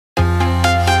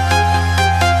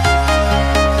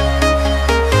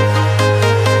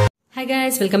Hi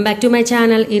guys, welcome back to my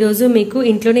channel. ఈ రోజు మీకు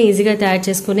ఇంట్లోనే ఈజీగా తయారు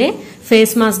చేసుకునే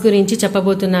ఫేస్ మాస్క్ గురించి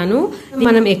చెప్పబోతున్నాను.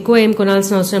 మనం ఎక్కువ ఏం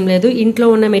కొనాల్సిన అవసరం లేదు, ఇంట్లో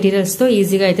ఉన్న మెటీరియల్స్ తో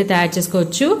ఈజీగా అయితే తయారు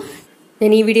చేసుకోవచ్చు.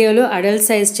 నేను ఈ వీడియోలో అడల్ట్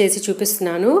సైజ్ చేసి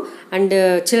చూపిస్తున్నాను అండ్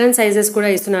చిల్డ్రన్ సైజెస్ కూడా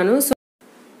ఇస్తున్నాను.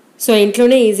 సో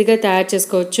ఇంట్లోనే ఈజీగా తయారు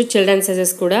చేసుకోవచ్చు చిల్డ్రన్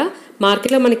సైజెస్ కూడా.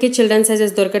 మార్కెట్లో మనకి చిల్డ్రన్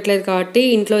సైజెస్ దొరకట్లేదు కాబట్టి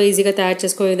ఇంట్లో ఈజీగా తయారు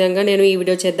చేసుకునే విధంగా నేను ఈ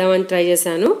వీడియో చేద్దామని ట్రై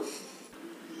చేశాను.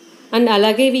 అండ్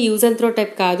అలాగే ఇవి యూజ్ అండ్ త్రో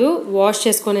టైప్ కాదు, వాష్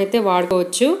చేసుకొని అయితే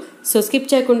వాడుకోవచ్చు. సో స్కిప్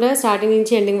చేయకుండా స్టార్టింగ్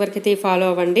నుంచి ఎండింగ్ వరకు అయితే ఫాలో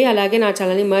అవ్వండి. అలాగే నా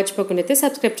ఛానల్ని మర్చిపోకుండా అయితే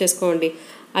సబ్స్క్రైబ్ చేసుకోండి.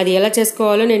 అది ఎలా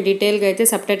చేసుకోవాలో నేను డీటెయిల్గా అయితే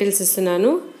సబ్ టైటిల్స్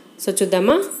ఇస్తున్నాను. సో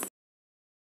చూద్దామా.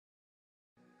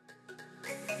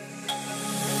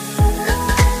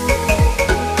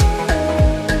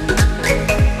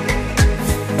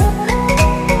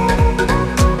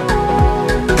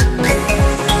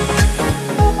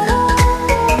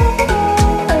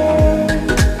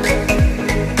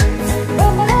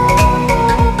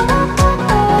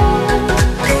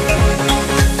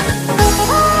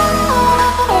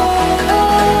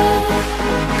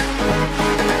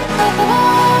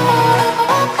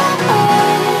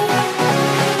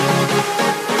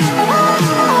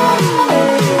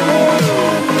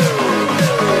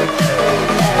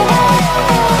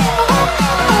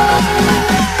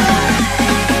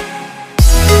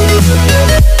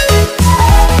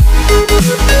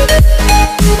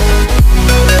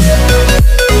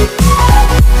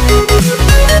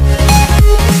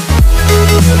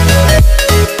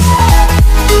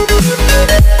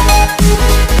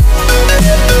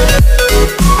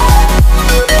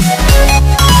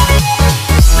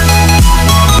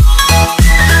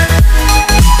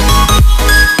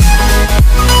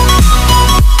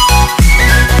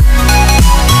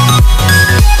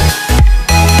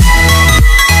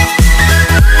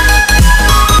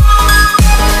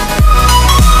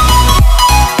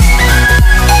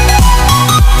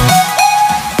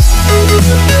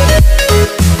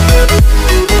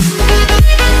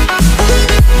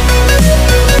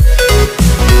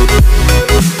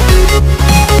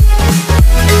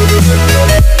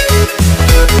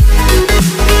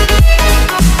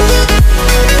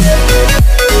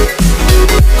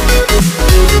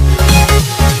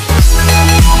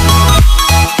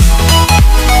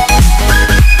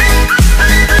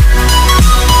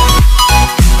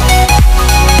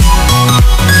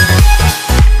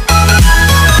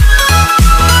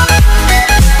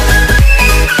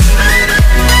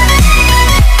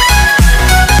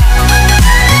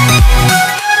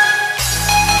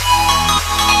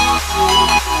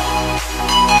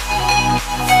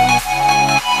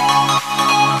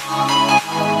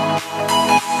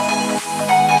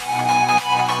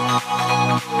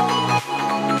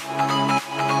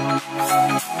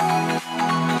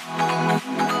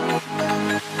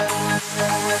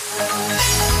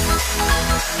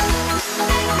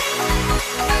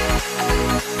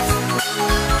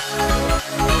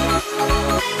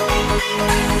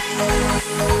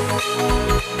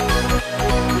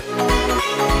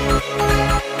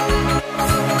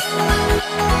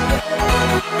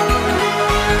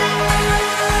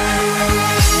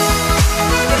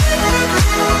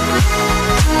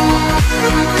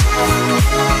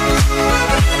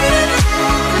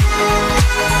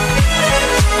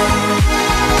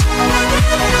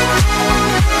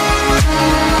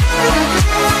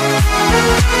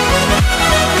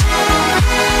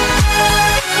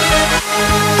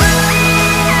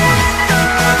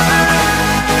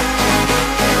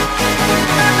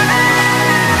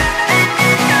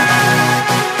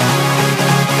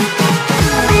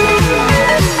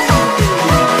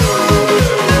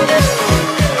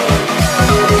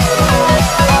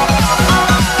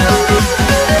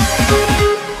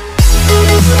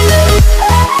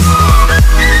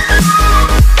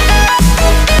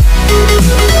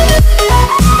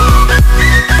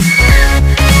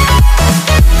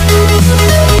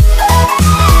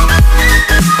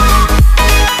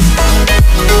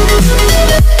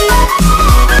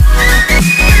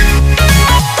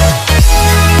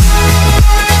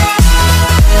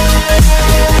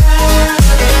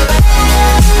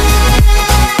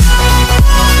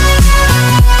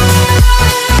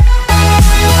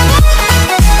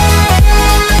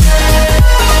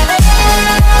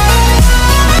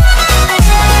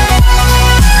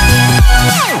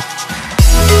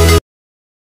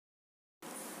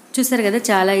 చూసారు కదా,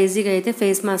 చాలా ఈజీగా అయితే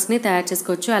ఫేస్ మాస్క్ని తయారు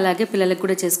చేసుకోవచ్చు. అలాగే పిల్లలకు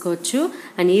కూడా చేసుకోవచ్చు.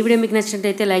 అండ్ ఈ వీడియో మీకు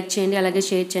నచ్చినట్టయితే లైక్ చేయండి, అలాగే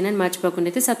షేర్ చేయండి. అండ్ మర్చిపోకుండా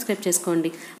అయితే సబ్స్క్రైబ్ చేసుకోండి.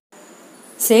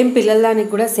 సేమ్ పిల్లలదానికి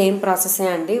కూడా సేమ్ ప్రాసెసే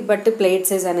అండి, బట్ ప్లేట్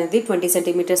సైజ్ అనేది 20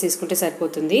 సెంటీమీటర్స్ తీసుకుంటే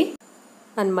సరిపోతుంది.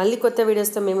 అండ్ మళ్ళీ కొత్త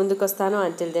వీడియోస్తో మీ ముందుకు వస్తాను.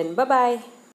 Until then bye.